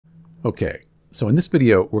Okay, so in this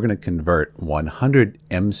video, we're going to convert 100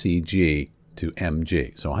 mcg to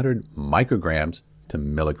mg, so 100 micrograms to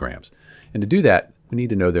milligrams. And to do that, we need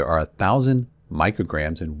to know there are 1,000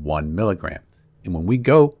 micrograms in 1 milligram. And when we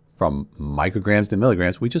go from micrograms to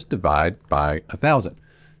milligrams, we just divide by 1,000.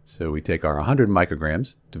 So we take our 100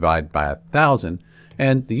 micrograms, divide by 1,000,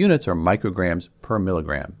 and the units are micrograms per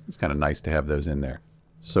milligram. It's kind of nice to have those in there.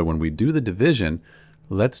 So when we do the division,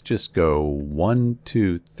 let's just go 1,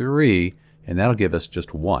 2, 3, and that'll give us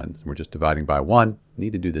just 1. We're just dividing by 1.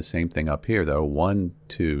 Need to do the same thing up here though. 1,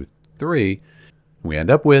 2, 3. We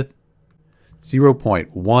end up with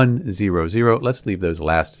 0.100. Let's leave those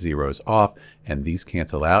last zeros off, and these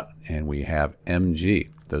cancel out, and we have mg.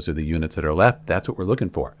 Those are the units that are left. That's what we're looking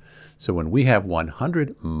for. So when we have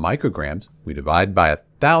 100 micrograms, we divide by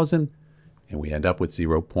 1,000, and we end up with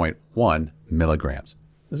 0.1 milligrams.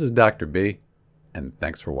 This is Dr. B, and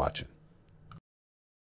thanks for watching.